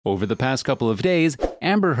Over the past couple of days,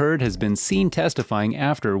 Amber Heard has been seen testifying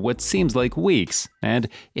after what seems like weeks, and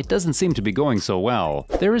it doesn't seem to be going so well.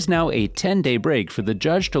 There is now a 10-day break for the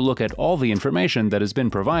judge to look at all the information that has been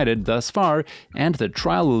provided thus far, and the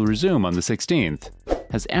trial will resume on the 16th.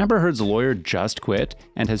 Has Amber Heard's lawyer just quit,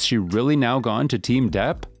 and has she really now gone to Team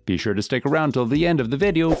Depp? Be sure to stick around till the end of the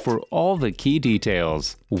video for all the key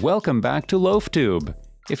details. Welcome back to LoafTube.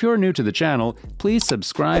 If you're new to the channel, please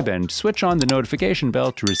subscribe and switch on the notification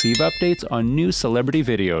bell to receive updates on new celebrity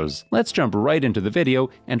videos. Let's jump right into the video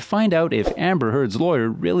and find out if Amber Heard's lawyer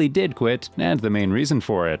really did quit and the main reason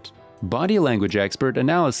for it. Body language expert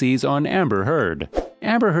analyses on Amber Heard.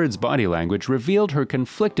 Amber Heard's body language revealed her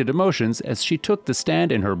conflicted emotions as she took the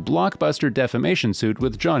stand in her blockbuster defamation suit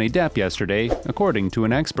with Johnny Depp yesterday, according to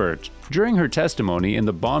an expert. During her testimony in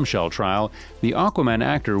the bombshell trial, the Aquaman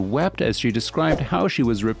actor wept as she described how she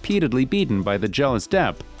was repeatedly beaten by the jealous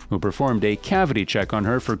Depp, who performed a cavity check on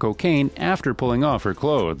her for cocaine after pulling off her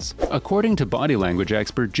clothes. According to body language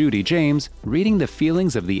expert Judy James, reading the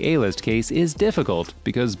feelings of the A-list case is difficult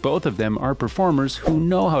because both of them are performers who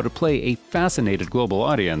know how to play a fascinated global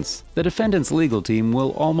audience. The defendant's legal team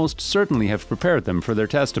will almost certainly have prepared them for their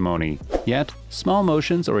testimony. Yet, small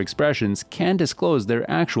motions or expressions can disclose their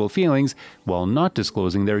actual feelings while not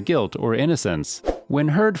disclosing their guilt or innocence. When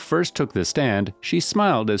Heard first took the stand, she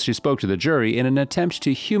smiled as she spoke to the jury in an attempt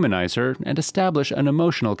to humanize her and establish an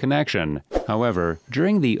emotional connection. However,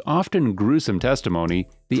 during the often gruesome testimony,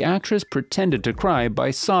 the actress pretended to cry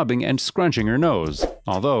by sobbing and scrunching her nose,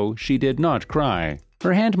 although she did not cry.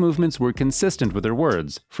 Her hand movements were consistent with her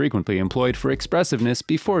words, frequently employed for expressiveness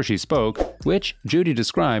before she spoke, which Judy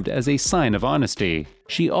described as a sign of honesty.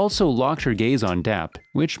 She also locked her gaze on Depp,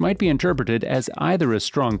 which might be interpreted as either a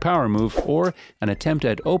strong power move or an attempt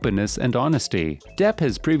at openness and honesty. Depp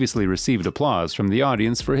has previously received applause from the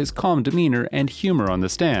audience for his calm demeanor and humor on the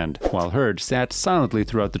stand, while Heard sat silently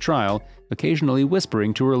throughout the trial, occasionally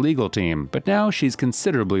whispering to her legal team, but now she's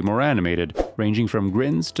considerably more animated, ranging from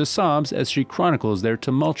grins to sobs as she chronicles their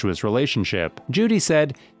tumultuous relationship. Judy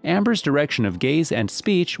said, "Amber's direction of gaze and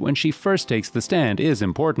speech when she first takes the stand is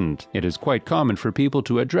important. It is quite common for people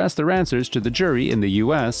to address their answers to the jury in the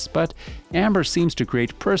US, but Amber seems to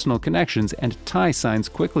create personal connections and tie signs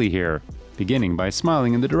quickly here, beginning by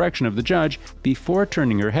smiling in the direction of the judge before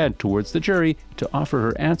turning her head towards the jury to offer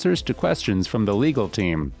her answers to questions from the legal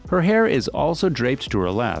team. Her hair is also draped to her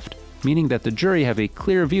left, meaning that the jury have a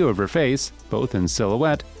clear view of her face, both in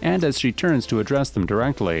silhouette and as she turns to address them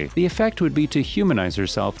directly. The effect would be to humanize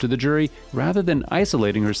herself to the jury rather than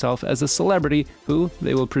isolating herself as a celebrity who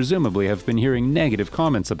they will presumably have been hearing negative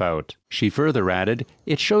comments about." She further added,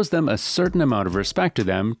 "It shows them a certain amount of respect to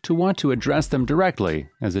them to want to address them directly,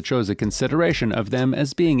 as it shows a consideration of them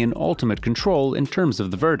as being in ultimate control in terms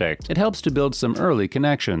of the verdict. It helps to build some early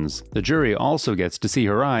connections. The jury also gets to see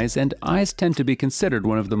her eyes, and eyes tend to be considered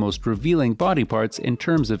one of the most revealing body parts in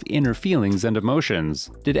terms of inner feelings and emotions."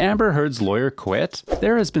 Did Amber Heard's lawyer quit?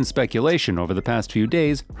 There has been speculation over the past few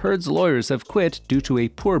days Heard's lawyers have quit due to a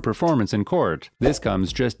poor performance in court. This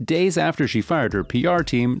comes just days after she fired her PR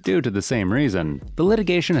team due to the same reason. The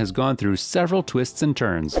litigation has gone through several twists and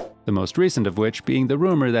turns, the most recent of which being the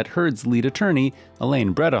rumor that Heard's lead attorney,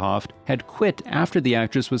 Elaine Bredehoft, had quit after the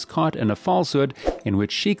actress was caught in a falsehood in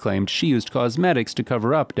which she claimed she used cosmetics to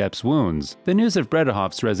cover up Depp's wounds. The news of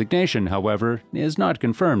Bredehoft's resignation, however, is not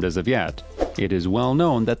confirmed as of yet. It is well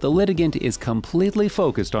known that the litigant is completely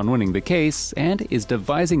focused on winning the case and is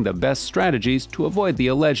devising the best strategies to avoid the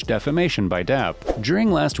alleged defamation by Depp.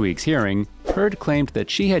 During last week's hearing, Heard claimed that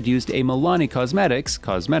she had used a Milani Cosmetics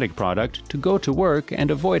cosmetic product to go to work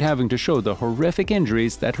and avoid having to show the horrific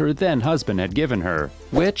injuries that her then-husband had given her,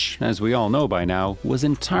 which, as we all know by now, was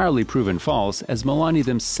entirely proven false as Milani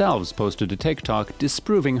themselves posted a TikTok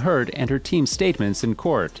disproving Heard and her team's statements in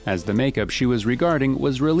court, as the makeup she was regarding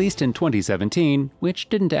was released in 2017, which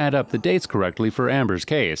didn't add up the dates correctly for Amber's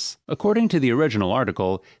case. According to the original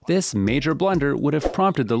article, this major blunder would have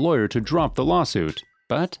prompted the lawyer to drop the lawsuit.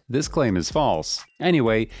 But this claim is false.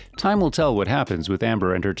 Anyway, time will tell what happens with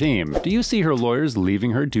Amber and her team. Do you see her lawyers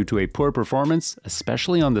leaving her due to a poor performance,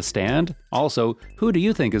 especially on the stand? Also, who do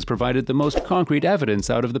you think has provided the most concrete evidence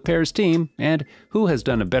out of the pair's team, and who has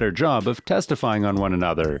done a better job of testifying on one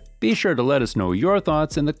another? Be sure to let us know your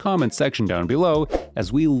thoughts in the comments section down below,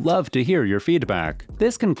 as we love to hear your feedback.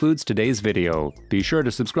 This concludes today's video. Be sure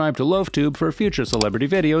to subscribe to LoafTube for future celebrity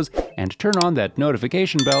videos, and turn on that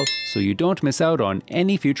notification bell so you don't miss out on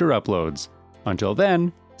any future uploads. Until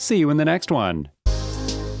then, see you in the next one.